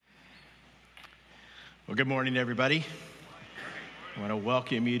Well, good morning, everybody. I want to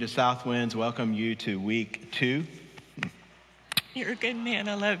welcome you to Southwinds, welcome you to week 2. You're a good man.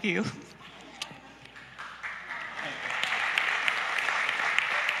 I love you.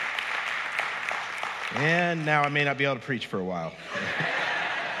 And now I may not be able to preach for a while.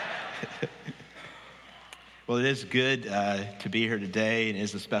 Well, it is good to be here today, and it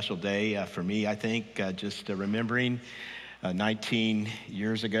is a special day for me, I think, just remembering 19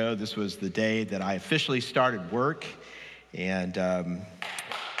 years ago, this was the day that I officially started work and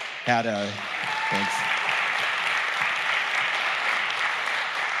had a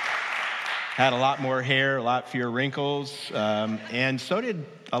lot more hair, a lot fewer wrinkles, and so did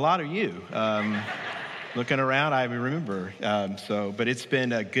a lot of you. Looking around, I remember. But it's been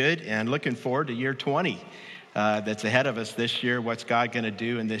good, and looking forward to year 20 that's ahead of us this year. What's God going to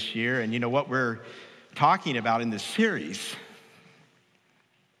do in this year? And you know what we're talking about in this series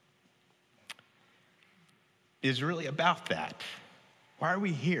is really about that. Why are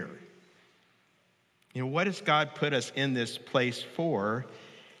we here? You know, what has God put us in this place for?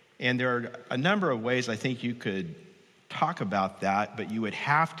 And there are a number of ways I think you could talk about that, but you would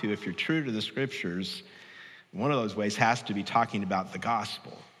have to, if you're true to the scriptures, one of those ways has to be talking about the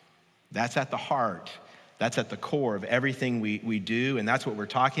gospel. That's at the heart. That's at the core of everything we do, and that's what we're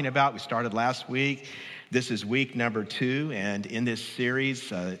talking about. We started last week. This is week number 2, and in this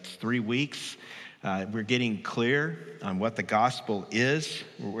series, it's 3 weeks. We're getting clear on what the gospel is.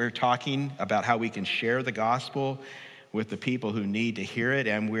 We're talking about how we can share the gospel with the people who need to hear it,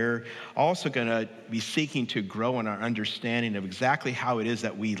 and we're also going to be seeking to grow in our understanding of exactly how it is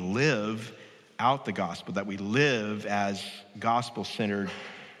that we live out the gospel, that we live as gospel-centered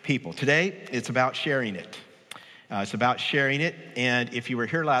people. Today, it's about sharing it. It's about sharing it, and if you were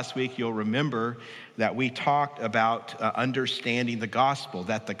here last week, you'll remember that we talked about understanding the gospel,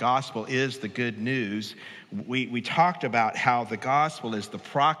 that the gospel is the good news. We talked about how the gospel is the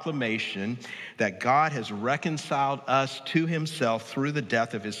proclamation that God has reconciled us to himself through the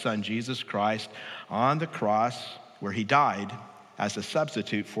death of his son, Jesus Christ, on the cross where he died as a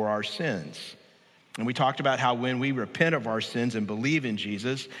substitute for our sins. And we talked about how when we repent of our sins and believe in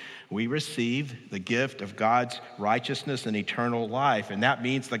Jesus, we receive the gift of God's righteousness and eternal life. And that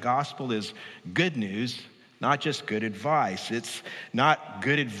means the gospel is good news, not just good advice. It's not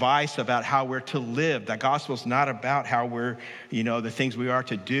good advice about how we're to live. The gospel is not about how we're, the things we are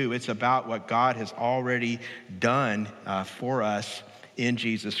to do. It's about what God has already done for us in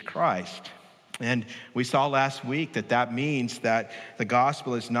Jesus Christ. And we saw last week that means that the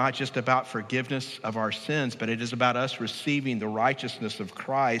gospel is not just about forgiveness of our sins, but it is about us receiving the righteousness of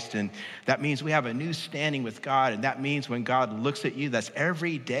Christ. And that means we have a new standing with God. And that means when God looks at you, that's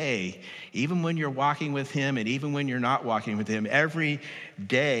every day, even when you're walking with him and even when you're not walking with him, every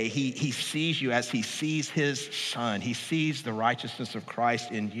day he sees you as he sees his son. He sees the righteousness of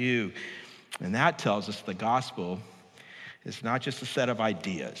Christ in you. And that tells us the gospel is not just a set of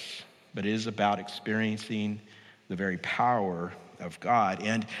ideas, but it is about experiencing the very power of God.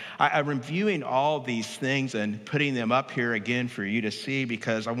 And I'm reviewing all these things and putting them up here again for you to see,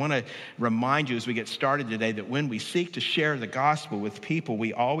 because I want to remind you as we get started today that when we seek to share the gospel with people,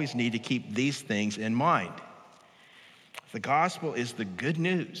 we always need to keep these things in mind. The gospel is the good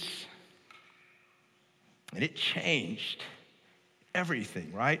news, and it changed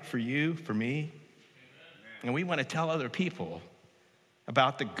everything, right? For you, for me. And we want to tell other people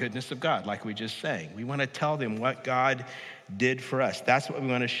about the goodness of God, like we just sang. We want to tell them what God did for us. That's what we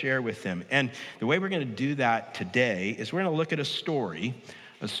want to share with them. And the way we're going to do that today is we're going to look at a story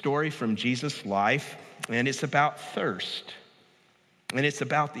from Jesus' life, and it's about thirst. And it's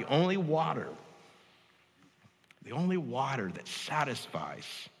about the only water that satisfies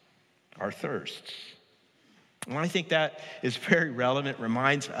our thirsts. And I think that is very relevant,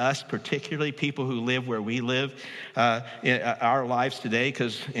 reminds us, particularly people who live where we live in our lives today,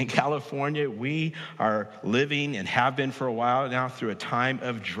 because in California, we are living and have been for a while now through a time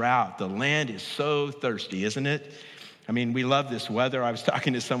of drought. The land is so thirsty, isn't it? I mean, we love this weather. I was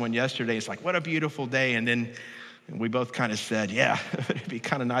talking to someone yesterday. It's like, what a beautiful day. And then we both kind of said, yeah, it'd be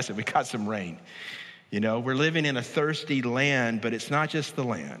kind of nice if we got some rain. We're living in a thirsty land, but it's not just the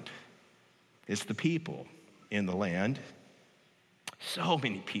land. It's the people in the land. So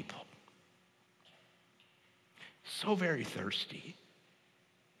many people. So very thirsty.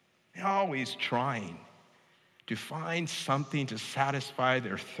 They're always trying to find something to satisfy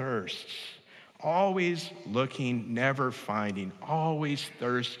their thirsts. Always looking, never finding. Always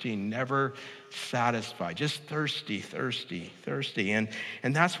thirsting, never satisfied. Just thirsty, thirsty, thirsty. And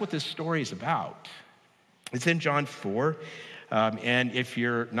that's what this story is about. It's in John 4. And if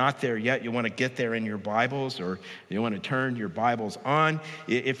you're not there yet, you want to get there in your Bibles, or you want to turn your Bibles on.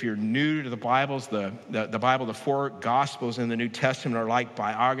 If you're new to the Bibles, the Bible, the 4 Gospels in the New Testament are like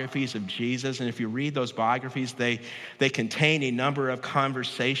biographies of Jesus. And if you read those biographies, they contain a number of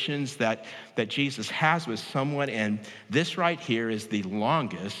conversations that Jesus has with someone. And this right here is the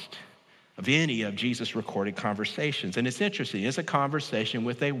longest of any of Jesus' recorded conversations. And it's interesting. It's a conversation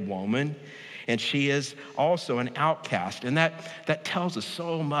with a woman, and she is also an outcast. And that tells us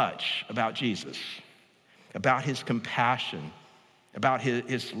so much about Jesus, about his compassion, about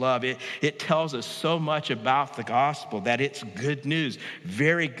his love. It tells us so much about the gospel that it's good news,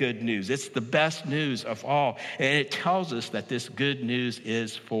 very good news. It's the best news of all. And it tells us that this good news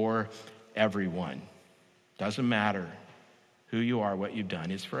is for everyone. Doesn't matter who you are, what you've done.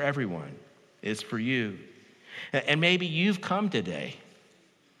 It's for everyone. It's for you. And maybe you've come today.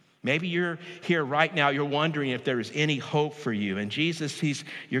 Maybe you're here right now, you're wondering if there is any hope for you. And Jesus,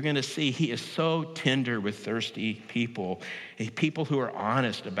 you're going to see, he is so tender with thirsty people, people who are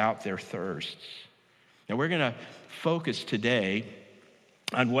honest about their thirsts. Now, we're going to focus today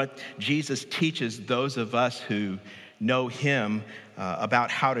on what Jesus teaches those of us who know him about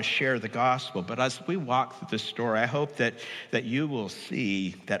how to share the gospel. But as we walk through this story, I hope that you will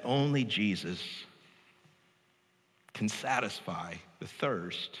see that only Jesus can satisfy the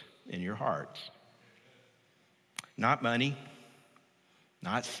thirst in your hearts. Not money,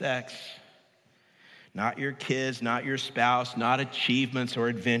 not sex, not your kids, not your spouse, not achievements or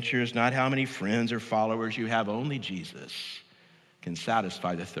adventures, not how many friends or followers you have. Only Jesus can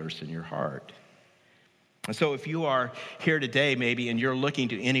satisfy the thirst in your heart. And so if you are here today maybe and you're looking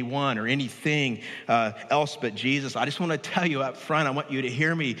to anyone or anything else but Jesus, I just want to tell you up front, I want you to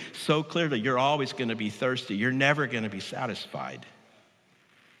hear me so clearly, you're always going to be thirsty. You're never going to be satisfied.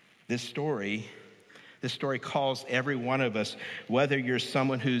 This story calls every one of us, whether you're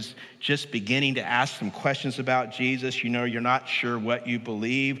someone who's just beginning to ask some questions about Jesus, you're not sure what you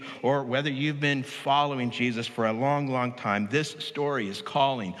believe, or whether you've been following Jesus for a long, long time, this story is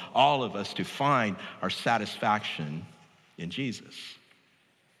calling all of us to find our satisfaction in Jesus.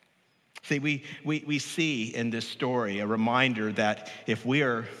 See, we see in this story a reminder that if we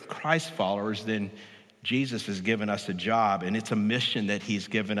are Christ followers, then Jesus has given us a job, and it's a mission that he's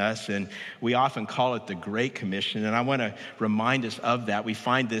given us, and we often call it the Great Commission, and I want to remind us of that. We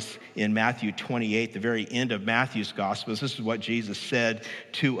find this in Matthew 28, the very end of Matthew's Gospel. This is what Jesus said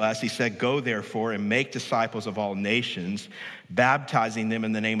to us. He said, "Go therefore and make disciples of all nations, baptizing them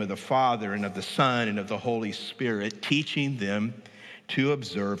in the name of the Father and of the Son and of the Holy Spirit, teaching them to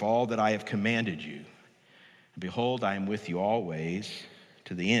observe all that I have commanded you. And behold, I am with you always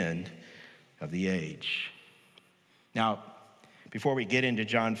to the end of the age." Now, before we get into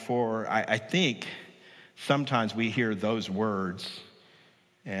John 4, I think sometimes we hear those words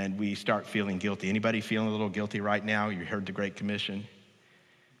and we start feeling guilty. Anybody feeling a little guilty right now? You heard the Great Commission.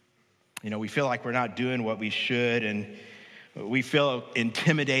 We feel like we're not doing what we should, and we feel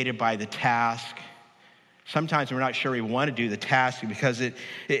intimidated by the task. Sometimes we're not sure we want to do the task because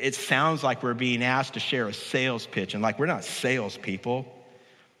it sounds like we're being asked to share a sales pitch, and like we're not salespeople.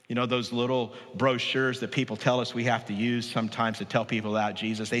 Those little brochures that people tell us we have to use sometimes to tell people about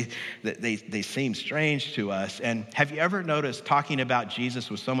Jesus, they seem strange to us. And have you ever noticed talking about Jesus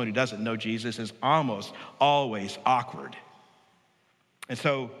with someone who doesn't know Jesus is almost always awkward? And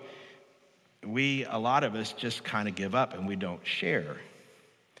so a lot of us just kind of give up and we don't share.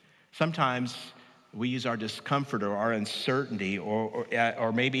 Sometimes we use our discomfort or our uncertainty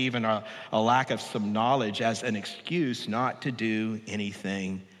or maybe even a lack of some knowledge as an excuse not to do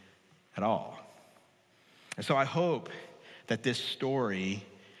anything at all. And so I hope that this story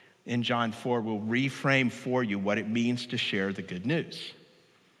in John 4 will reframe for you what it means to share the good news.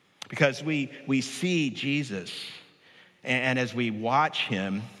 Because we see Jesus, and as we watch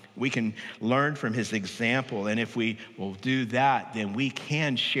him, we can learn from his example. And if we will do that, then we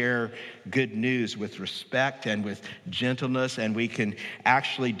can share good news with respect and with gentleness, and we can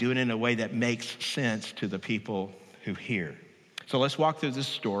actually do it in a way that makes sense to the people who hear. So let's walk through this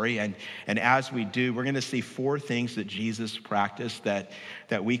story, and as we do, we're going to see 4 things that Jesus practiced that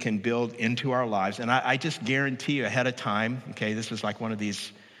we can build into our lives. And I just guarantee you ahead of time, okay, this is like one of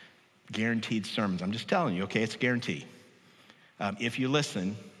these guaranteed sermons. I'm just telling you, okay, it's a guarantee. If you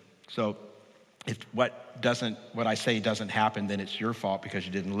listen, so if what I say doesn't happen, then it's your fault because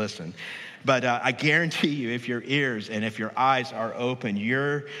you didn't listen. But I guarantee you, if your ears and if your eyes are open,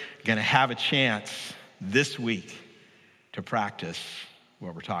 you're going to have a chance this week to practice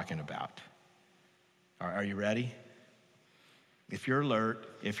what we're talking about. Are you ready? If you're alert,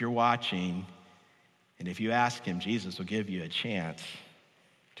 if you're watching, And if you ask him, Jesus will give you a chance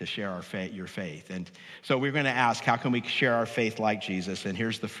to share your faith. And so we're going to ask, how can we share our faith like Jesus? And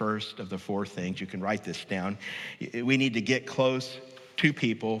here's the first of the four things. You can write this down. We need to get close to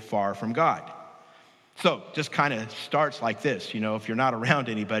people far from God. So just kind of starts like this. If you're not around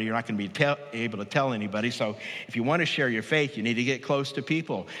anybody, you're not going to be able to tell anybody. So if you want to share your faith, you need to get close to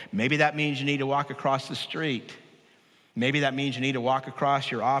people. Maybe that means you need to walk across the street. Maybe that means you need to walk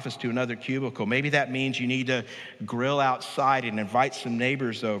across your office to another cubicle. Maybe that means you need to grill outside and invite some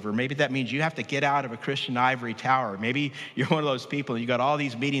neighbors over. Maybe that means you have to get out of a Christian ivory tower. Maybe you're one of those people and you got all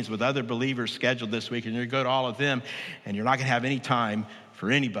these meetings with other believers scheduled this week and you're going to go to all of them and you're not going to have any time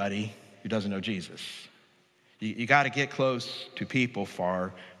for anybody who doesn't know Jesus. You got to get close to people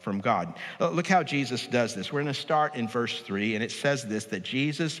far from God. Look how Jesus does this. We're going to start in verse 3, and it says this, that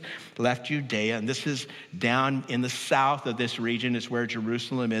Jesus left Judea, and this is down in the south of this region is where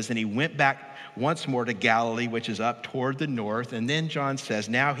Jerusalem is, and he went back once more to Galilee, which is up toward the north. And then John says,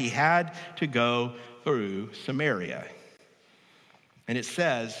 now he had to go through Samaria. And it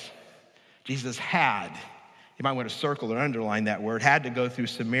says, Jesus had. You might want to circle or underline that word, had to go through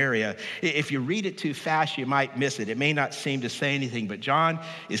Samaria. If you read it too fast, you might miss it. It may not seem to say anything, but John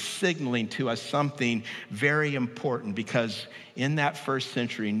is signaling to us something very important because in that first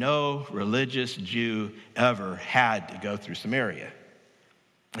century, no religious Jew ever had to go through Samaria.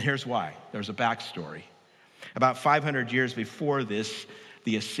 And here's why. There's a backstory. About 500 years before this,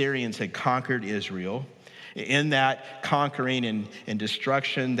 the Assyrians had conquered Israel. In that conquering and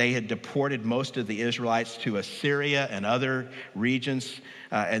destruction, they had deported most of the Israelites to Assyria and other regions,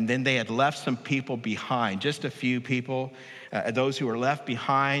 and then they had left some people behind, just a few people. Those who were left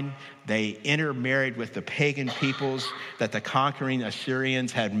behind, they intermarried with the pagan peoples that the conquering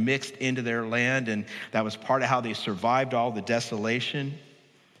Assyrians had mixed into their land, and that was part of how they survived all the desolation.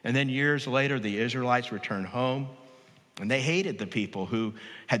 And then years later, the Israelites returned home. And they hated the people who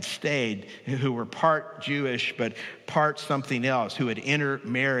had stayed, who were part Jewish, but part something else, who had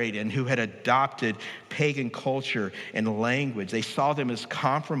intermarried and who had adopted pagan culture and language. They saw them as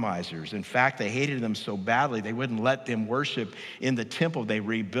compromisers. In fact, they hated them so badly, they wouldn't let them worship in the temple they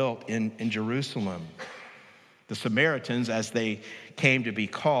rebuilt in Jerusalem. The Samaritans, as they came to be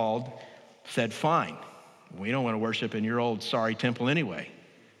called, said, fine, we don't want to worship in your old sorry temple anyway.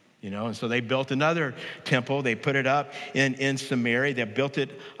 And so they built another temple. They put it up in Samaria. They built it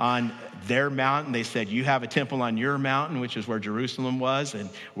on their mountain. They said, you have a temple on your mountain, which is where Jerusalem was, and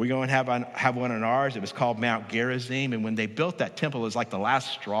we're going to have one on ours. It was called Mount Gerizim. And when they built that temple, it was like the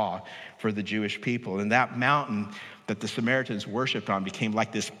last straw for the Jewish people. And that mountain that the Samaritans worshiped on became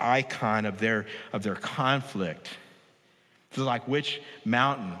like this icon of their conflict. So like, which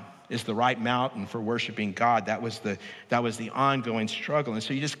mountain is the right mountain for worshiping God? That was the ongoing struggle. And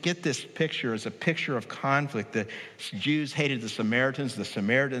so you just get this picture as a picture of conflict. The Jews hated the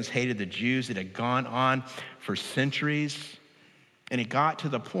Samaritans hated the Jews. It had gone on for centuries. And it got to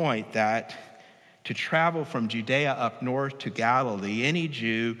the point that to travel from Judea up north to Galilee, any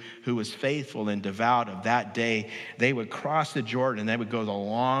Jew who was faithful and devout of that day, they would cross the Jordan and they would go the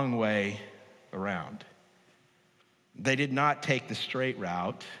long way around. They did not take the straight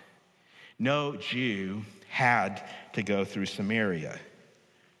route. No Jew had to go through Samaria,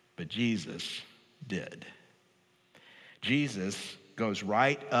 but Jesus did. Jesus goes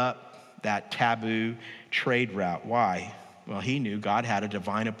right up that taboo trade route. Why? Well, he knew God had a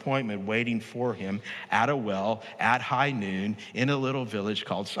divine appointment waiting for him at a well at high noon in a little village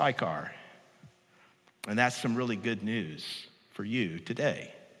called Sychar. And that's some really good news for you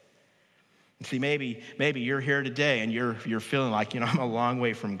today. See, maybe you're here today and you're feeling like, I'm a long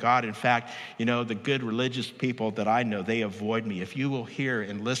way from God. In fact, the good religious people that I know, they avoid me. If you will hear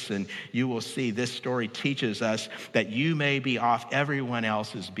and listen, you will see this story teaches us that you may be off everyone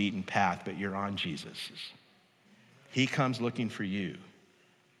else's beaten path, but you're on Jesus's. He comes looking for you,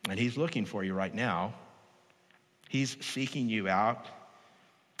 and he's looking for you right now. He's seeking you out.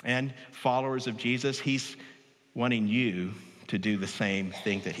 And followers of Jesus, he's wanting you to do the same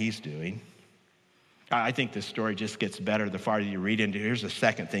thing that he's doing. I think this story just gets better the farther you read into it. Here's the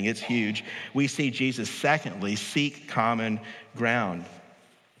second thing. It's huge. We see Jesus, secondly, seek common ground.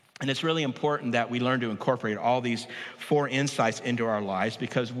 And it's really important that we learn to incorporate all these four insights into our lives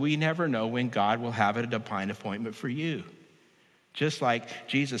because we never know when God will have a divine appointment for you. Just like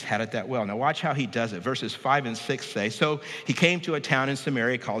Jesus had it that well. Now watch how he does it. Verses 5 and 6 say, so he came to a town in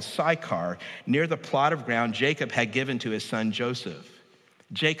Samaria called Sychar, near the plot of ground Jacob had given to his son Joseph.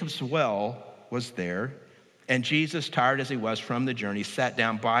 Jacob's well was there, And Jesus, tired as he was from the journey, sat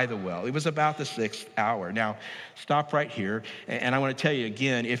down by the well. It was about the 6th hour. Now, stop right here. And I want to tell you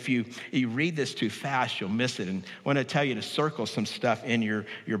again, if you read this too fast, you'll miss it. And I want to tell you to circle some stuff in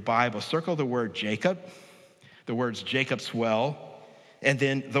your Bible. Circle the word Jacob, the words Jacob's well, and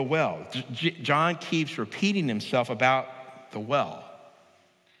then the well. John keeps repeating himself about the well.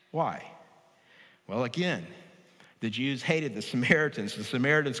 Why? Well, again, the Jews hated the Samaritans. The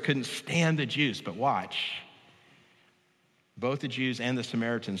Samaritans couldn't stand the Jews, but watch. Both the Jews and the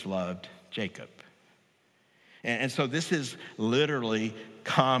Samaritans loved Jacob. And so this is literally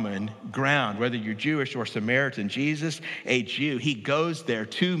common ground, whether you're Jewish or Samaritan. Jesus, a Jew, he goes there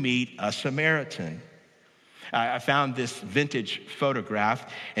to meet a Samaritan. I found this vintage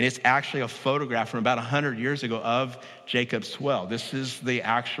photograph, and it's actually a photograph from about 100 years ago of Jacob's well. This is the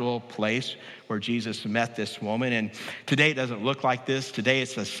actual place where Jesus met this woman. And today it doesn't look like this. Today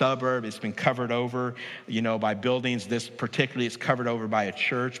it's a suburb. It's been covered over, by buildings. This particularly is covered over by a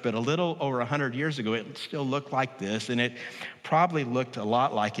church. But a little over 100 years ago, it still looked like this. And it probably looked a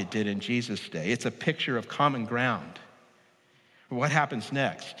lot like it did in Jesus' day. It's a picture of common ground. What happens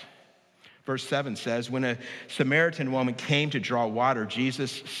next? Verse 7 says, when a Samaritan woman came to draw water,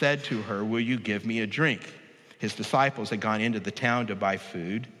 Jesus said to her, "Will you give me a drink?" His disciples had gone into the town to buy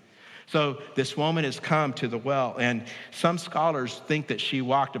food. So this woman has come to the well, and some scholars think that she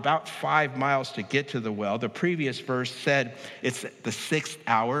walked about 5 miles to get to the well. The previous verse said it's the 6th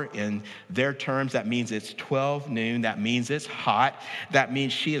hour. In their terms, that means it's 12 noon. That means it's hot. That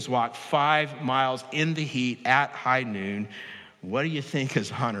means she has walked 5 miles in the heat at high noon. What do you think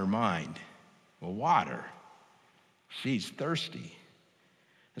is on her mind? Well, water. She's thirsty.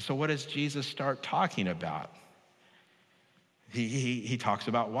 And so what does Jesus start talking about? He talks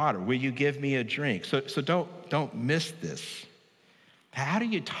about water. Will you give me a drink? So don't miss this. How do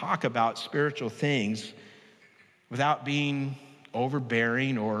you talk about spiritual things without being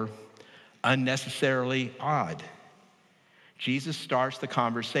overbearing or unnecessarily odd? Jesus starts the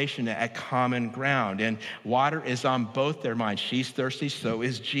conversation at common ground, and water is on both their minds. She's thirsty, so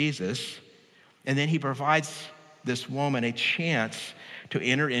is Jesus. And then he provides this woman a chance to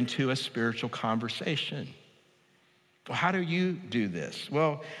enter into a spiritual conversation. Well, how do you do this?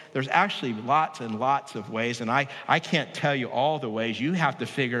 Well, there's actually lots and lots of ways, and I can't tell you all the ways. You have to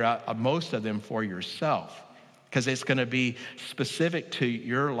figure out most of them for yourself, because it's going to be specific to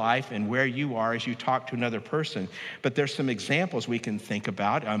your life and where you are as you talk to another person. But there's some examples we can think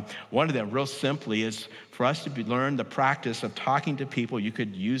about. One of them, real simply, is for us to learn the practice of talking to people. You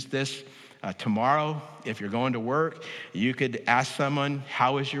could use this tomorrow if you're going to work. You could ask someone,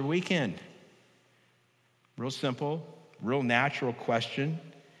 "How was your weekend?" Real simple, real natural question.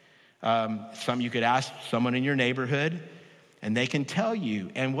 You could ask someone in your neighborhood, and they can tell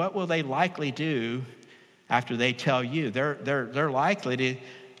you. And what will they likely do after they tell you? They're likely to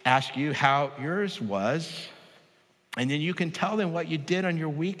ask you how yours was. And then you can tell them what you did on your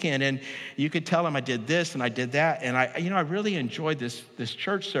weekend. And you could tell them, "I did this and I did that. And I really enjoyed this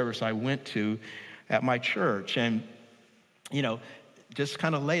church service I went to at my church." And, just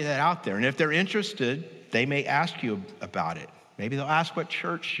kind of lay that out there. And if they're interested, they may ask you about it. Maybe they'll ask what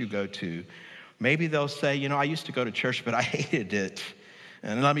church you go to. Maybe they'll say, "I used to go to church, but I hated it.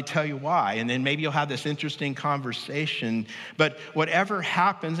 And let me tell you why." And then maybe you'll have this interesting conversation. But whatever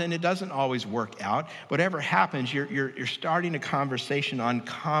happens, and it doesn't always work out, whatever happens, you're starting a conversation on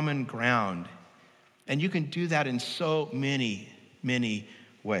common ground. And you can do that in so many, many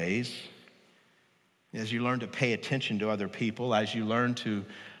ways. As you learn to pay attention to other people, as you learn to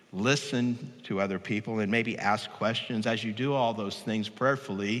listen to other people and maybe ask questions, as you do all those things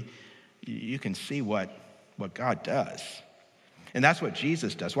prayerfully, you can see what God does. And that's what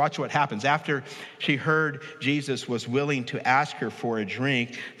Jesus does. Watch what happens. After she heard Jesus was willing to ask her for a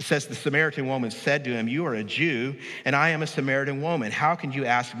drink, it says the Samaritan woman said to him, "You are a Jew, and I am a Samaritan woman. How can you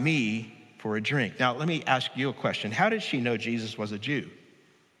ask me for a drink?" Now, let me ask you a question. How did she know Jesus was a Jew?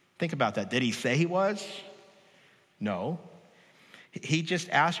 Think about that. Did he say he was? No. He just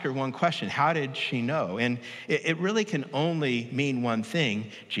asked her one question. How did she know? And it really can only mean one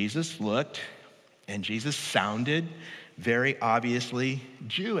thing. Jesus looked, and Jesus sounded very obviously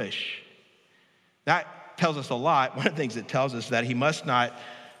Jewish. That tells us a lot. One of the things it tells us that he must not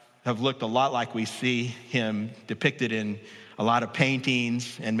have looked a lot like we see him depicted in a lot of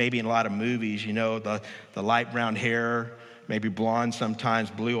paintings and maybe in a lot of movies, the light brown hair, maybe blonde sometimes,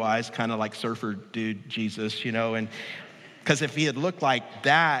 blue eyes, kind of like surfer dude Jesus, and because if he had looked like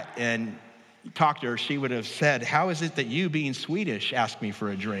that and talked to her, she would have said, "How is it that you, being Swedish, asked me for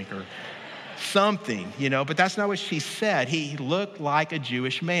a drink?" or something, but that's not what she said. He looked like a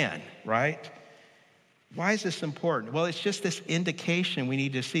Jewish man, right? Why is this important? Well, it's just this indication we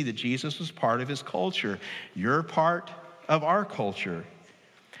need to see that Jesus was part of his culture. You're part of our culture.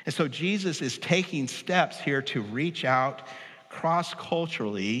 And so Jesus is taking steps here to reach out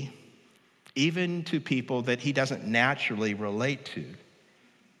cross-culturally, even to people that he doesn't naturally relate to.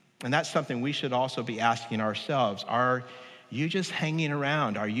 And that's something we should also be asking ourselves. Are you just hanging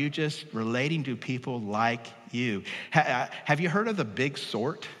around? Are you just relating to people like you? Have you heard of the big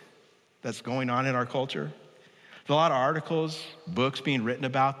sort that's going on in our culture? There's a lot of articles, books being written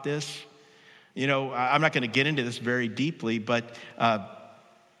about this. You know, I'm not going to get into this very deeply, but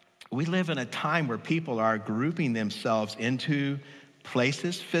we live in a time where people are grouping themselves into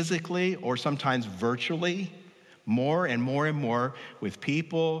places physically or sometimes virtually, more and more and more, with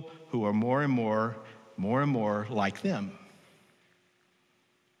people who are more and more like them.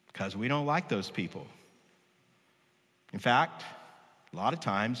 Because we don't like those people. In fact, a lot of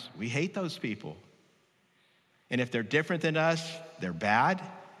times we hate those people. And if they're different than us, they're bad,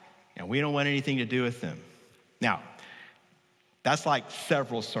 and we don't want anything to do with them. Now, that's like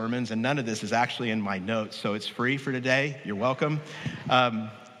several sermons, and none of this is actually in my notes, so it's free for today. You're welcome.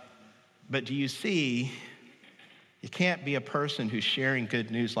 But do you see, you can't be a person who's sharing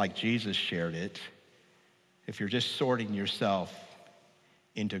good news like Jesus shared it if you're just sorting yourself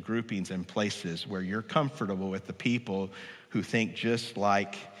into groupings and places where you're comfortable with the people who think just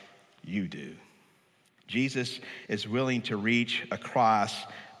like you do. Jesus is willing to reach across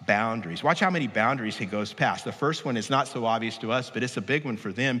boundaries. Watch how many boundaries he goes past. The first one is not so obvious to us, but it's a big one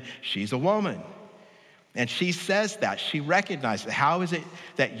for them. She's a woman. And she says that. She recognizes it. How is it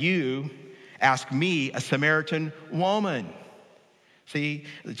that you ask me, a Samaritan woman? See,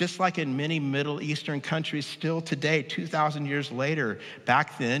 just like in many Middle Eastern countries still today, 2,000 years later,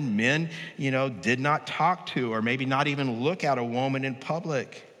 back then, men, did not talk to or maybe not even look at a woman in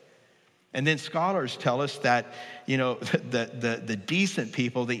public. And then scholars tell us that, the decent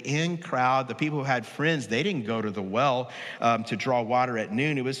people, the in crowd, the people who had friends, they didn't go to the well to draw water at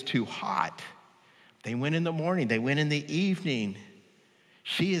noon. It was too hot. They went in the morning. They went in the evening.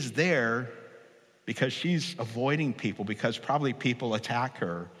 She is there because she's avoiding people, because probably people attack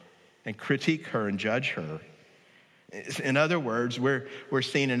her and critique her and judge her. In other words, we're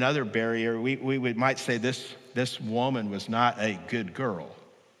seeing another barrier. We might say this woman was not a good girl.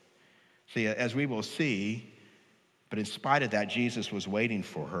 See, as we will see, but in spite of that, Jesus was waiting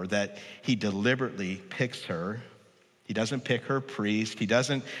for her, that he deliberately picks her. He doesn't pick her priest. He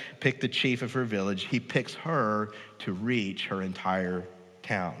doesn't pick the chief of her village. He picks her to reach her entire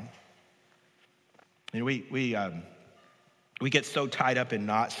town. We get so tied up in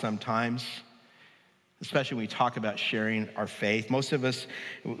knots sometimes, especially when we talk about sharing our faith. Most of us,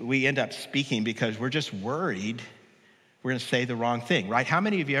 we end up speaking because we're just worried we're going to say the wrong thing, right? How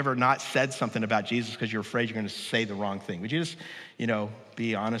many of you ever not said something about Jesus because you're afraid you're going to say the wrong thing? Would you just,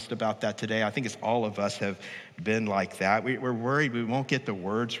 be honest about that today? I think it's all of us have been like that. We're worried we won't get the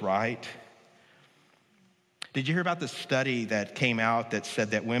words right. Did you hear about the study that came out that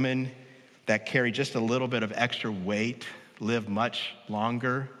said that women that carry just a little bit of extra weight live much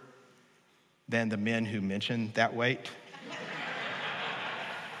longer than the men who mention that weight?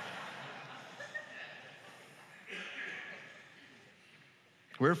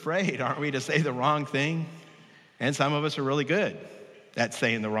 We're afraid, aren't we, to say the wrong thing? And some of us are really good at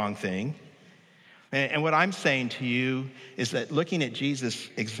saying the wrong thing. And what I'm saying to you is that looking at Jesus'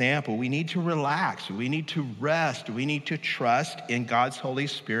 example, we need to relax. We need to rest. We need to trust in God's Holy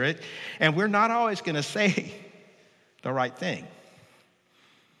Spirit. And we're not always going to say the right thing.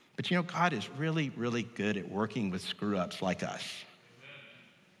 But God is really, really good at working with screw-ups like us.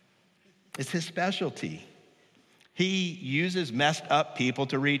 It's his specialty. He uses messed up people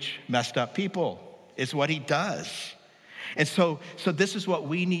to reach messed up people. It's what he does. And so this is what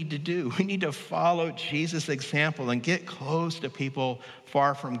we need to do. We need to follow Jesus' example and get close to people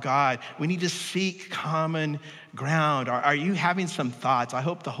far from God. We need to seek common ground. Are you having some thoughts? I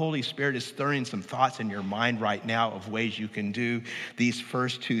hope the Holy Spirit is stirring some thoughts in your mind right now of ways you can do these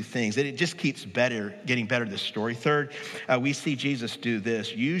first two things. And it just keeps getting better, this story. Third, we see Jesus do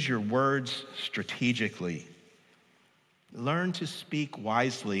this. Use your words strategically. Learn to speak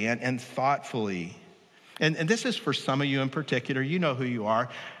wisely and thoughtfully. And this is for some of you in particular. You know who you are.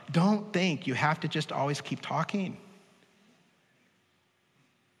 Don't think you have to just always keep talking.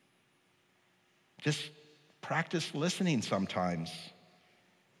 Just practice listening sometimes.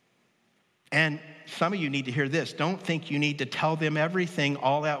 And some of you need to hear this. Don't think you need to tell them everything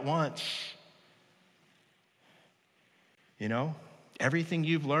all at once. Everything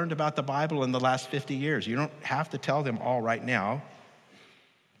you've learned about the Bible in the last 50 years, you don't have to tell them all right now.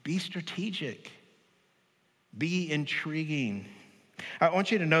 Be strategic. Be intriguing. I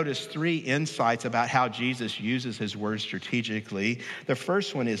want you to notice 3 insights about how Jesus uses his words strategically. The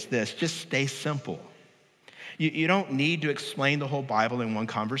first one is this: just stay simple. You don't need to explain the whole Bible in one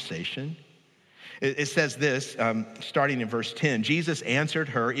conversation. It says this, starting in verse 10, Jesus answered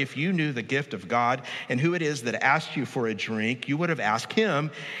her, "If you knew the gift of God and who it is that asked you for a drink, you would have asked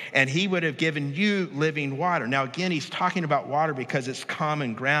him, and he would have given you living water." Now, again, he's talking about water because it's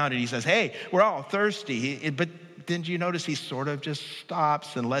common ground, and he says, hey, we're all thirsty. But didn't you notice he sort of just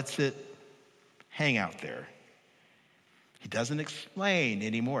stops and lets it hang out there? He doesn't explain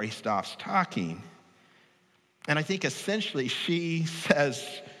anymore. He stops talking. And I think essentially she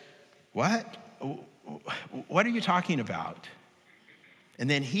says, what? What are you talking about? And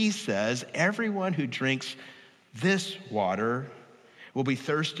then he says, everyone who drinks this water will be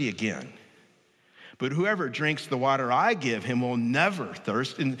thirsty again. But whoever drinks the water I give him will never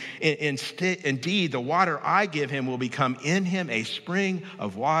thirst. Indeed, the water I give him will become in him a spring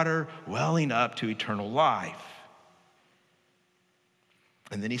of water welling up to eternal life.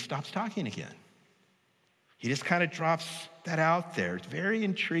 And then he stops talking again. He just kind of drops that out there. It's very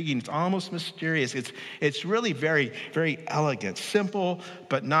intriguing. It's almost mysterious. It's really very, very elegant, simple,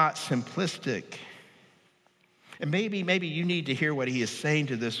 but not simplistic. And maybe you need to hear what he is saying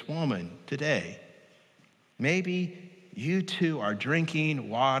to this woman today. Maybe you too are drinking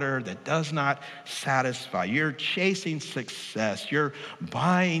water that does not satisfy. You're chasing success. You're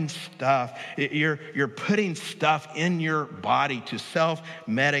buying stuff. You're putting stuff in your body to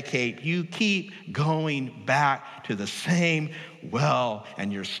self-medicate. You keep going back to the same well,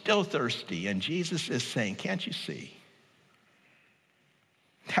 and you're still thirsty. And Jesus is saying, can't you see?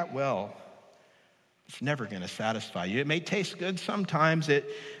 That well, it's never going to satisfy you. It may taste good sometimes. It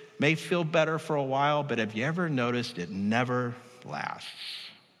may feel better for a while, but have you ever noticed it never lasts?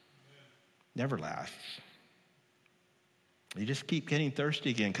 Never lasts. You just keep getting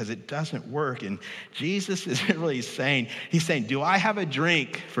thirsty again because it doesn't work. And Jesus is really saying, he's saying, do I have a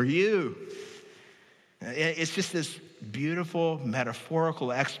drink for you? It's just this beautiful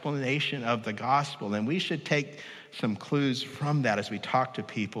metaphorical explanation of the gospel. And we should take some clues from that as we talk to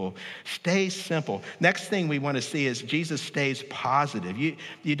people. Stay simple. Next thing we want to see is Jesus stays positive.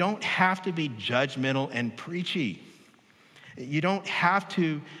 You don't have to be judgmental and preachy. You don't have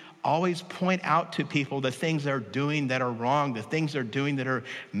to always point out to people the things they're doing that are wrong, the things they're doing that are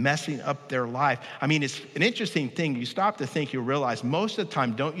messing up their life. I mean, it's an interesting thing. You stop to think, you'll realize most of the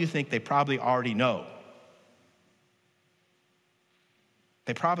time, don't you think they probably already know?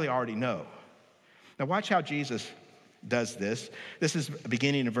 They probably already know. Now watch how Jesus does this. This is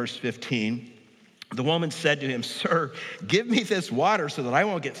beginning in verse 15. The woman said to him, "Sir, give me this water so that I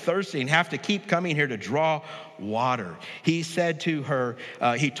won't get thirsty and have to keep coming here to draw water." He said to her,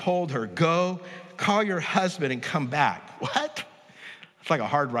 he told her, "Go, call your husband and come back." What? It's like a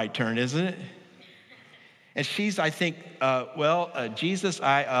hard right turn, isn't it? And she's, I think, Jesus,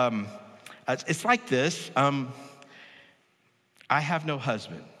 it's like this. "I have no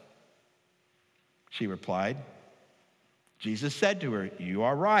husband," she replied. Jesus said to her, "You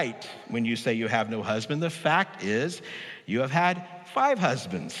are right when you say you have no husband. The fact is, you have had 5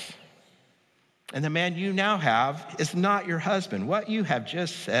 husbands. And the man you now have is not your husband. What you have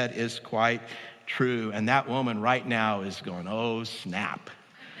just said is quite true." And that woman right now is going, "Oh, snap,"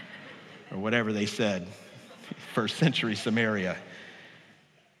 or whatever they said, first century Samaria.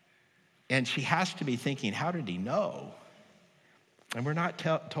 And she has to be thinking, how did he know? And we're not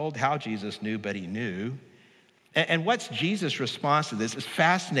told how Jesus knew, but he knew. And what's Jesus' response to this is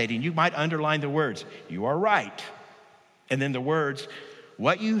fascinating. You might underline the words, "You are right." And then the words,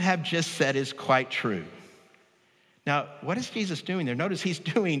 "What you have just said is quite true." Now, what is Jesus doing there? Notice he's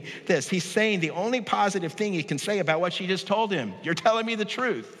doing this. He's saying the only positive thing he can say about what she just told him. You're telling me the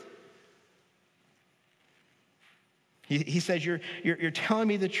truth. He says, you're telling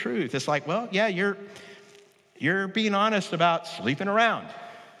me the truth. It's like, well, yeah, you're being honest about sleeping around.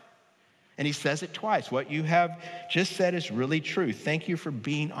 And he says it twice. What you have just said is really true. Thank you for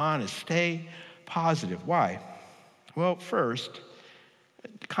being honest. Stay positive. Why? Well, first,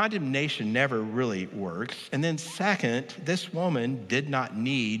 condemnation never really works. And then second, this woman did not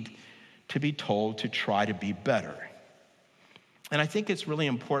need to be told to try to be better. And I think it's really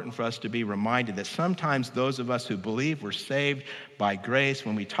important for us to be reminded that sometimes those of us who believe we're saved by grace,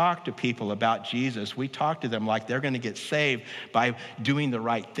 when we talk to people about Jesus, we talk to them like they're going to get saved by doing the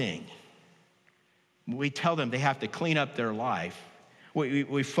right thing. We tell them they have to clean up their life.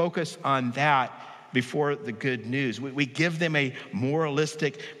 We focus on that before the good news. We give them a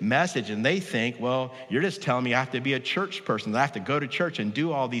moralistic message, and they think, well, you're just telling me I have to be a church person, that I have to go to church and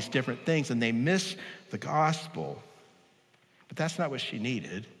do all these different things, and they miss the gospel. But that's not what she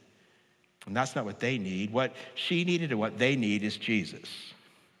needed, and that's not what they need. What she needed and what they need is Jesus.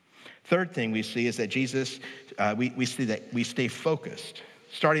 Third thing we see is that Jesus, we see that we stay focused.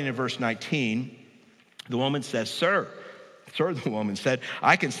 Starting in verse 19, the woman says, Sir, the woman said,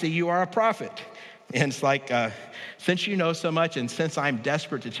 I can see you are a prophet. And it's like, since you know so much and since I'm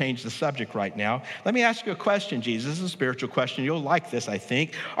desperate to change the subject right now, let me ask you a question, Jesus. This is a spiritual question. You'll like this, I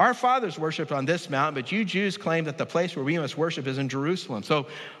think. Our fathers worshiped on this mountain, but you Jews claim that the place where we must worship is in Jerusalem. So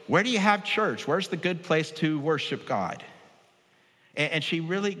where do you have church? Where's the good place to worship God? And she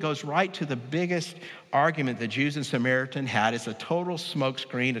really goes right to the biggest argument the Jews and Samaritan had. It's a total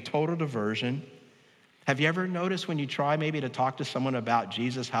smokescreen, a total diversion. Have you ever noticed when you try maybe to talk to someone about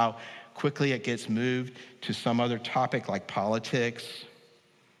Jesus, how quickly it gets moved to some other topic like politics,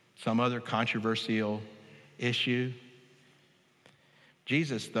 some other controversial issue?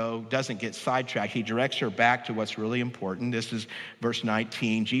 Jesus, though, doesn't get sidetracked. He directs her back to what's really important. This is verse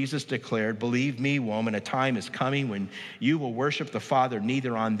 19. Jesus declared, Believe me, woman, a time is coming when you will worship the Father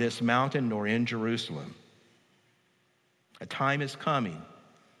neither on this mountain nor in Jerusalem. A time is coming.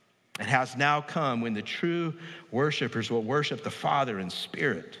 It has now come when the true worshipers will worship the Father in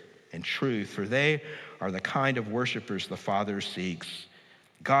spirit and truth, for they are the kind of worshipers the Father seeks.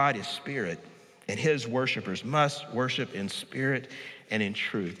 God is spirit, and his worshipers must worship in spirit and in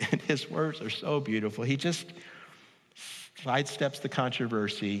truth. And his words are so beautiful. He just sidesteps the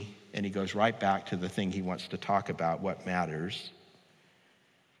controversy, and he goes right back to the thing he wants to talk about, what matters.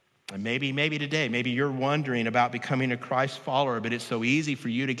 And maybe today, maybe you're wondering about becoming a Christ follower, but it's so easy for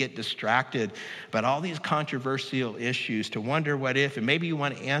you to get distracted about all these controversial issues, to wonder what if, and maybe you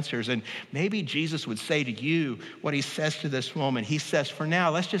want answers. And maybe Jesus would say to you what he says to this woman. He says, for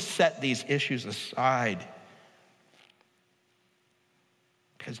now, let's just set these issues aside.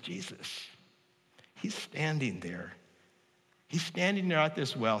 Because Jesus, he's standing there. He's standing there at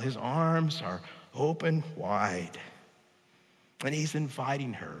this well. His arms are open wide. And he's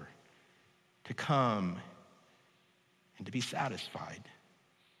inviting her to come and to be satisfied.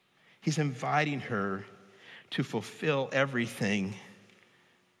 He's inviting her to fulfill everything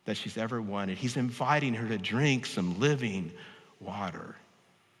that she's ever wanted. He's inviting her to drink some living water.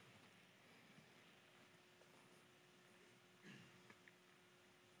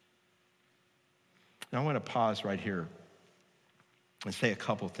 Now I want to pause right here and say a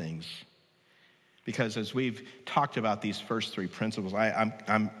couple things. Because as we've talked about these first three principles,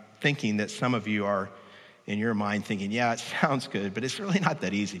 I'm thinking that some of you are, in your mind, thinking, yeah, it sounds good, but it's really not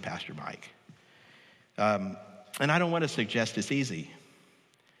that easy, Pastor Mike. And I don't want to suggest it's easy.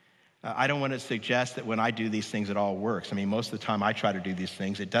 I don't want to suggest that when I do these things, it all works. I mean, most of the time I try to do these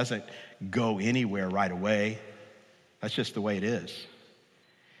things, it doesn't go anywhere right away. That's just the way it is.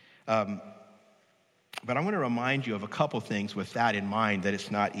 But I want to remind you of a couple things with that in mind, that it's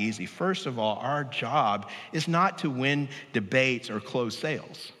not easy. First of all, our job is not to win debates or close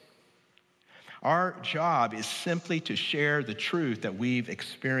sales. Our job is simply to share the truth that we've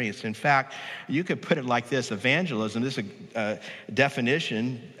experienced. In fact, you could put it like this: evangelism, this is a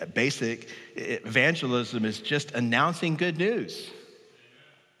definition, basic. Evangelism is just announcing good news.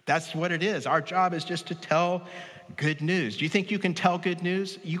 That's what it is. Our job is just to tell good news. Do you think you can tell good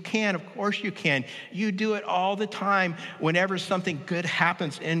news? You can, of course you can. You do it all the time whenever something good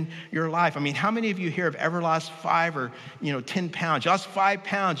happens in your life. I mean, how many of you here have ever lost 5 or 10 pounds? You lost 5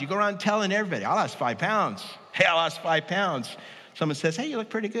 pounds. You go around telling everybody, I lost 5 pounds. Hey, I lost 5 pounds. Someone says, hey, you look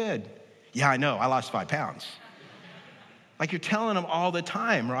pretty good. Yeah, I know, I lost 5 pounds. Like, you're telling them all the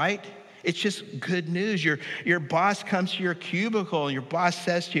time, right? It's just good news. Your boss comes to your cubicle and your boss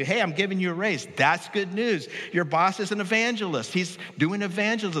says to you, hey, I'm giving you a raise. That's good news. Your boss is an evangelist. He's doing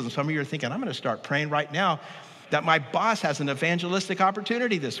evangelism. Some of you are thinking, I'm going to start praying right now that my boss has an evangelistic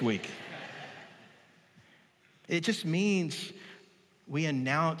opportunity this week. It just means we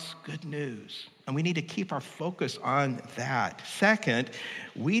announce good news, and we need to keep our focus on that. Second,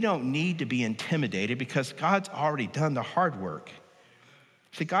 we don't need to be intimidated because God's already done the hard work.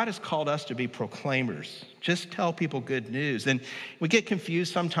 See, God has called us to be proclaimers. Just tell people good news. And we get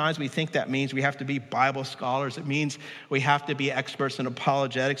confused sometimes. We think that means we have to be Bible scholars. It means we have to be experts in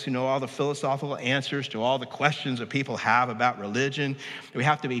apologetics who know all the philosophical answers to all the questions that people have about religion. We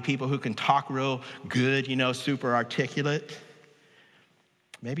have to be people who can talk real good, super articulate.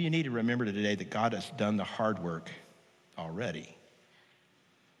 Maybe you need to remember today that God has done the hard work already.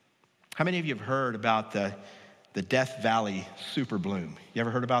 How many of you have heard about the Death Valley super bloom? You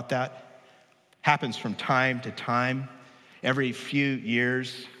ever heard about that? Happens from time to time. Every few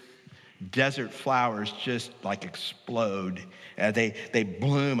years, desert flowers just like explode. They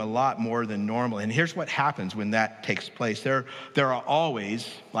bloom a lot more than normal. And here's what happens when that takes place. There are always,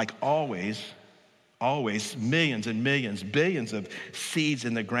 millions and millions, billions of seeds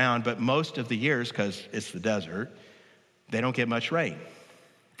in the ground, but most of the years, because it's the desert, they don't get much rain.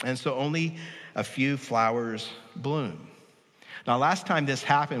 And so only a few flowers bloom. Now, last time this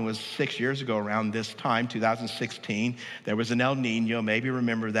happened was 6 years ago around this time, 2016. There was an El Nino, maybe you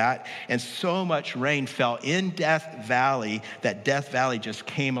remember that. And so much rain fell in Death Valley that Death Valley just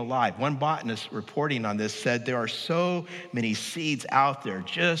came alive. One botanist reporting on this said there are so many seeds out there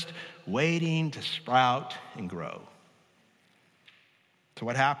just waiting to sprout and grow. So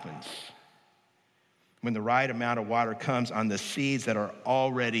what happens when the right amount of water comes on the seeds that are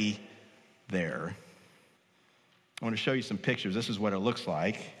already there? I want to show you some pictures. This is what it looks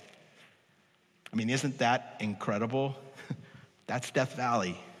like. I mean, isn't that incredible? That's Death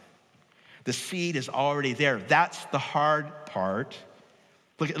Valley. The seed is already there. That's the hard part.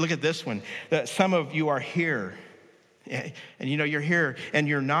 Look at this one. Some of you are here. And you're here and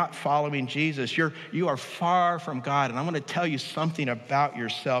you're not following Jesus. You are far from God. And I want to tell you something about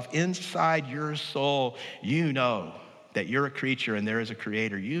yourself. Inside your soul, you know that you're a creature and there is a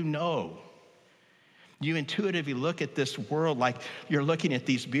creator. You know. You intuitively look at this world like you're looking at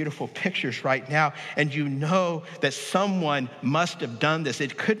these beautiful pictures right now, and you know that someone must have done this.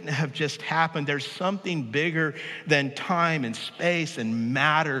 It couldn't have just happened. There's something bigger than time and space and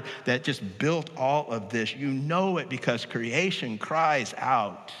matter that just built all of this. You know it because creation cries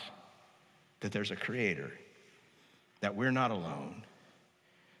out that there's a creator, that we're not alone,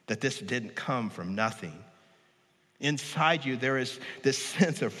 that this didn't come from nothing. Inside you, there is this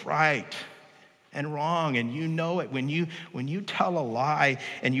sense of right and wrong, and you know it. When you tell a lie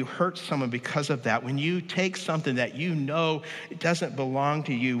and you hurt someone because of that, when you take something that you know it doesn't belong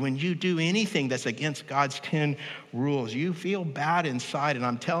to you, when you do anything that's against God's 10 rules, you feel bad inside. And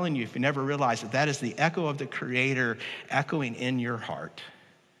I'm telling you, if you never realize it, that is the echo of the Creator echoing in your heart,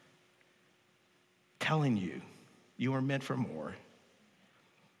 telling you you are meant for more.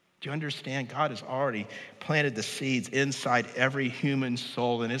 Do you understand? God has already planted the seeds inside every human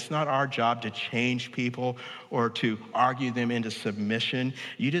soul, and it's not our job to change people or to argue them into submission.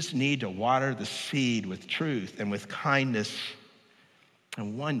 You just need to water the seed with truth and with kindness.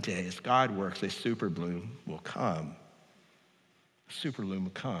 And one day, as God works, a super bloom will come. A super bloom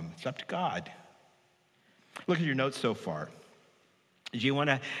will come. It's up to God. Look at your notes so far. Do you want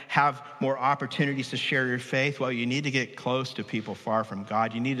to have more opportunities to share your faith? Well, you need to get close to people far from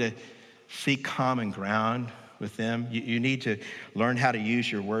God. You need to seek common ground with them. You need to learn how to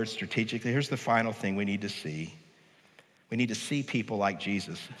use your words strategically. Here's the final thing we need to see. We need to see people like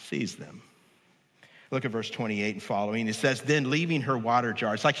Jesus sees them. Look at verse 28 and following. It says, then leaving her water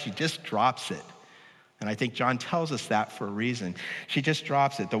jar, it's like she just drops it. And I think John tells us that for a reason. She just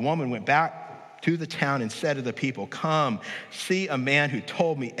drops it. The woman went back to the town and said to the people, come, see a man who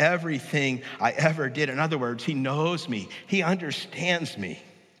told me everything I ever did. In other words, he knows me. He understands me.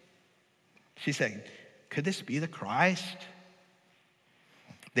 She said, could this be the Christ?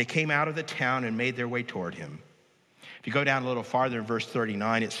 They came out of the town and made their way toward him. If you go down a little farther in verse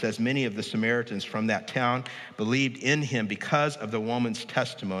 39, it says, many of the Samaritans from that town believed in him because of the woman's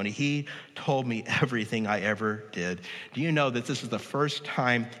testimony. He told me everything I ever did. Do you know that this is the first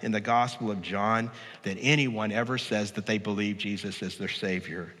time in the Gospel of John that anyone ever says that they believe Jesus is their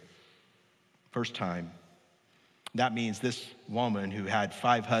Savior? First time. That means this woman who had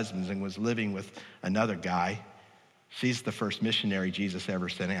 5 husbands and was living with another guy, she's the first missionary Jesus ever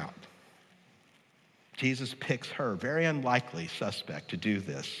sent out. Jesus picks her, very unlikely suspect, to do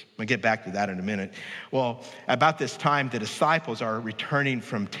this. We'll get back to that in a minute. Well, about this time, the disciples are returning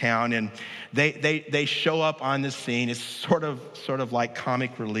from town, and they show up on the scene. It's sort of like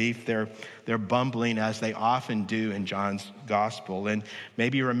comic relief. They're bumbling, as they often do in John's gospel. And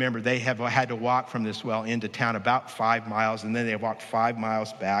maybe you remember they have had to walk from this well into town about 5 miles, and then they walked 5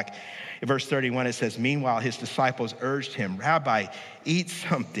 miles back. In verse 31, it says, meanwhile, his disciples urged him, Rabbi, eat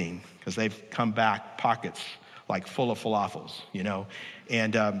something, because they've come back pockets like full of falafels, you know.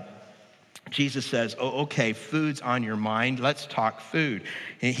 And Jesus says, oh, okay, food's on your mind. Let's talk food.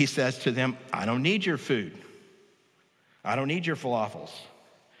 And he says to them, I don't need your food. I don't need your falafels.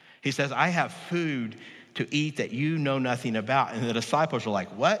 He says, I have food to eat that you know nothing about. And the disciples are like,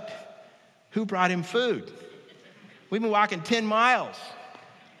 what? Who brought him food? We've been walking 10 miles.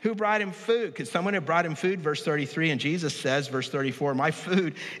 Who brought him food? Could someone have brought him food? Verse 33, and Jesus says, verse 34, my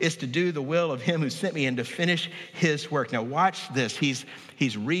food is to do the will of him who sent me and to finish his work. Now watch this. He's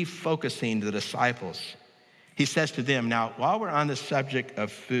refocusing the disciples. He says to them, now while we're on the subject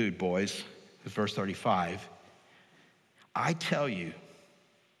of food, boys, verse 35, I tell you,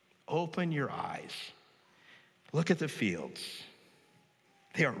 open your eyes. Look at the fields.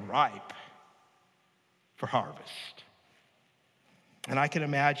 They are ripe for harvest. And I can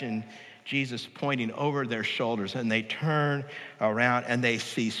imagine Jesus pointing over their shoulders, and they turn around and they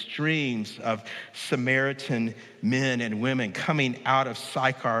see streams of Samaritan men and women coming out of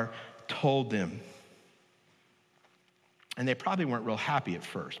Sychar told them. And they probably weren't real happy at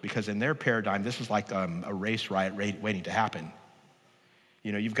first, because in their paradigm, this is like a race riot waiting to happen.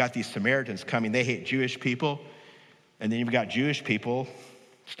 You know, you've got these Samaritans coming, they hate Jewish people, and then you've got Jewish people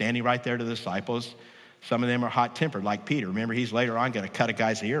standing right there to the disciples. Some of them are hot-tempered, like Peter. Remember, he's later on going to cut a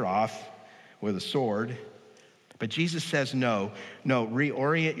guy's ear off with a sword. But Jesus says, no,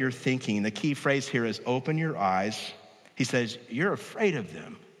 reorient your thinking. The key phrase here is open your eyes. He says, you're afraid of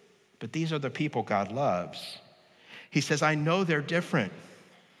them, but these are the people God loves. He says, I know they're different.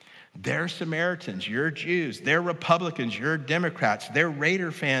 They're Samaritans, you're Jews. They're Republicans, you're Democrats. They're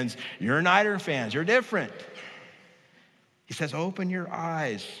Raider fans, you're Niner fans. You're different. He says, open your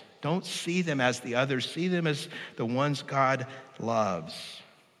eyes. Don't see them as the others. See them as the ones God loves.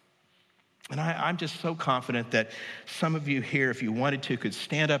 And I'm just so confident that some of you here, if you wanted to, could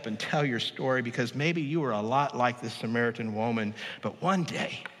stand up and tell your story, because maybe you were a lot like this Samaritan woman, but one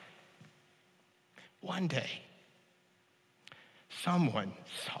day, someone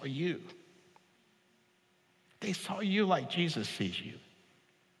saw you. They saw you like Jesus sees you.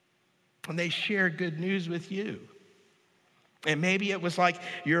 And they shared good news with you. And maybe it was like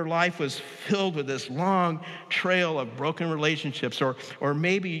your life was filled with this long trail of broken relationships, or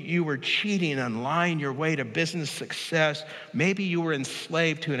maybe you were cheating and lying your way to business success. Maybe you were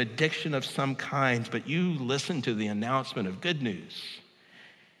enslaved to an addiction of some kind, but you listened to the announcement of good news.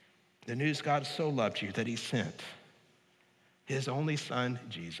 The news God so loved you that he sent his only son,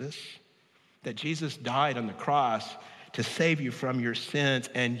 Jesus, that Jesus died on the cross to save you from your sins,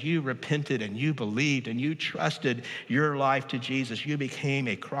 and you repented and you believed and you trusted your life to Jesus. You became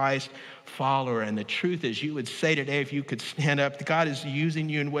a Christ follower. And the truth is, you would say today, if you could stand up, that God is using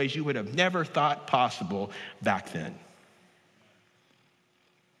you in ways you would have never thought possible back then.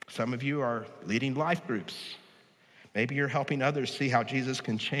 Some of you are leading life groups. Maybe you're helping others see how Jesus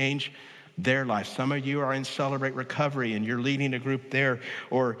can change their life. Some of you are in Celebrate Recovery and you're leading a group there,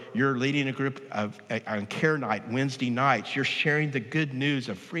 or you're leading a group on Care Night Wednesday nights. You're sharing the good news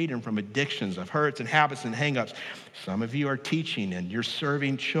of freedom from addictions, of hurts and habits and hangups. Some of you are teaching and you're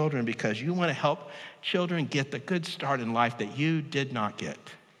serving children because you want to help children get the good start in life that you did not get.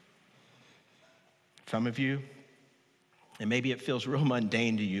 Some of you, and maybe it feels real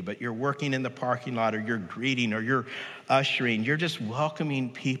mundane to you, but you're working in the parking lot, or you're greeting, or you're ushering. You're just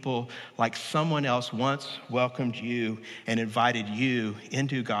welcoming people like someone else once welcomed you and invited you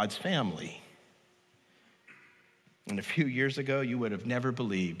into God's family. And a few years ago, you would have never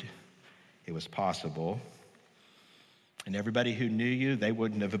believed it was possible. And everybody who knew you, they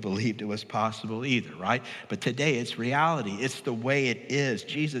wouldn't have believed it was possible either, right? But today, it's reality. It's the way it is.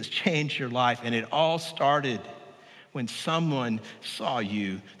 Jesus changed your life, and it all started when someone saw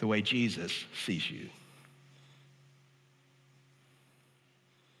you the way Jesus sees you.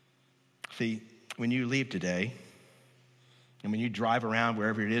 See, when you leave today, and when you drive around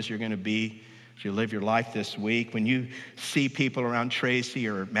wherever it is you're going to be, as you live your life this week, when you see people around Tracy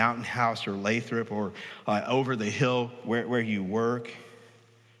or Mountain House or Lathrop or over the hill where you work,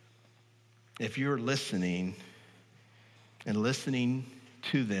 if you're listening and listening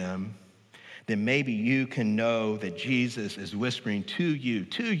to them, then maybe you can know that Jesus is whispering to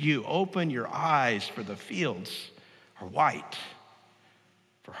you, open your eyes, for the fields are white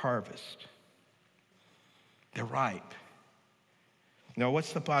for harvest. They're ripe. Now,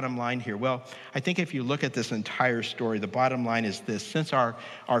 what's the bottom line here? Well, I think if you look at this entire story, the bottom line is this. Since our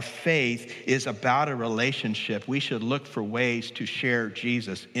faith is about a relationship, we should look for ways to share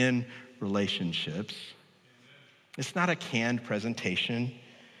Jesus in relationships. It's not a canned presentation.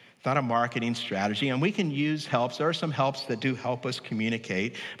 It's not a marketing strategy, and we can use helps. There are some helps that do help us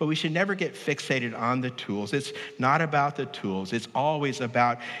communicate, but we should never get fixated on the tools. It's not about the tools. It's always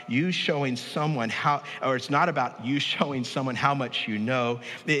about you showing someone it's not about you showing someone how much you know.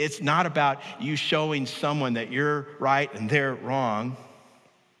 It's not about you showing someone that you're right and they're wrong.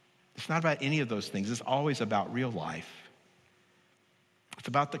 It's not about any of those things. It's always about real life. It's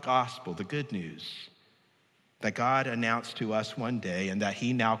about the gospel, the good news. that God announced to us one day and that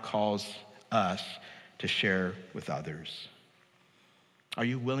he now calls us to share with others. Are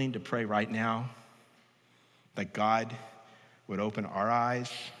you willing to pray right now that God would open our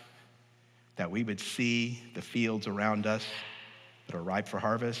eyes, that we would see the fields around us that are ripe for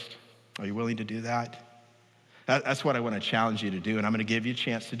harvest? Are you willing to do that? That's what I want to challenge you to do, and I'm going to give you a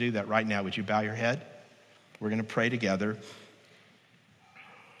chance to do that right now. Would you bow your head? We're going to pray together.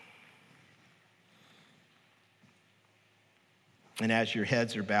 And as your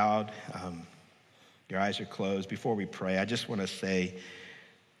heads are bowed, your eyes are closed, before we pray, I just want to say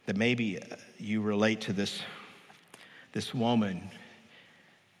that maybe you relate to this woman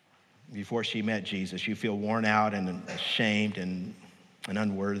before she met Jesus. You feel worn out and ashamed and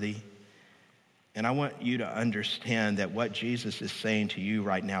unworthy. And I want you to understand that what Jesus is saying to you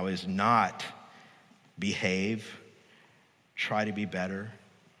right now is not behave, try to be better.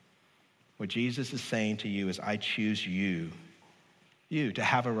 What Jesus is saying to you is, I choose you to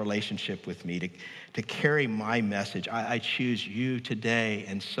have a relationship with me, to carry my message. I choose you today.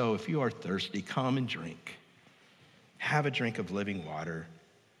 And so if you are thirsty, come and drink. Have a drink of living water,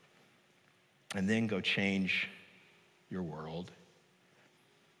 and then go change your world.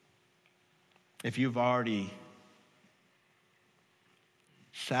 If you've already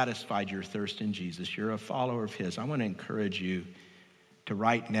satisfied your thirst in Jesus, you're a follower of his, I want to encourage you to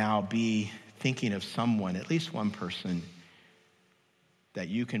right now be thinking of someone, at least one person, that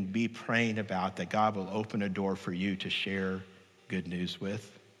you can be praying about, that God will open a door for you to share good news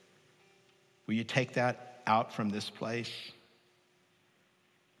with. Will you take that out from this place?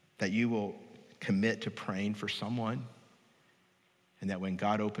 That you will commit to praying for someone, and that when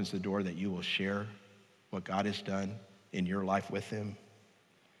God opens the door, that you will share what God has done in your life with him.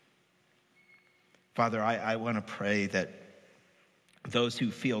 Father, I want to pray that those who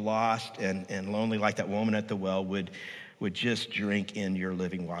feel lost and lonely like that woman at the well would just drink in your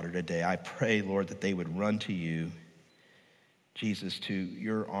living water today. I pray, Lord, that they would run to you, Jesus, to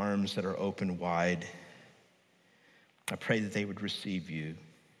your arms that are open wide. I pray that they would receive you.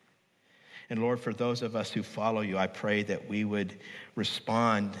 And Lord, for those of us who follow you, I pray that we would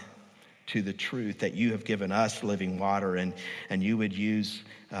respond to the truth that you have given us living water, and you would use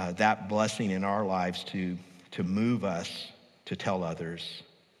that blessing in our lives to move us to tell others.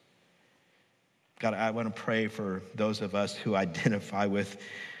 God, I want to pray for those of us who identify with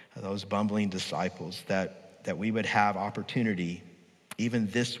those bumbling disciples, that we would have opportunity, even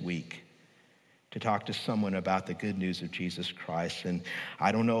this week, to talk to someone about the good news of Jesus Christ. And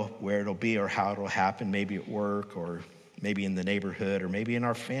I don't know where it'll be or how it'll happen, maybe at work or maybe in the neighborhood or maybe in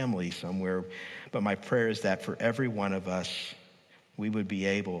our family somewhere. But my prayer is that for every one of us, we would be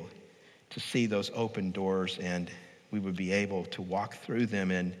able to see those open doors, and we would be able to walk through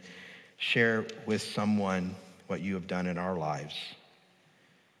them and share with someone what you have done in our lives.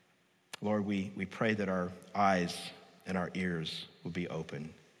 Lord, we pray that our eyes and our ears will be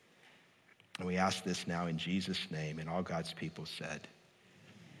open. And we ask this now in Jesus' name, and all God's people said.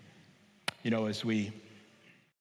 You know, as we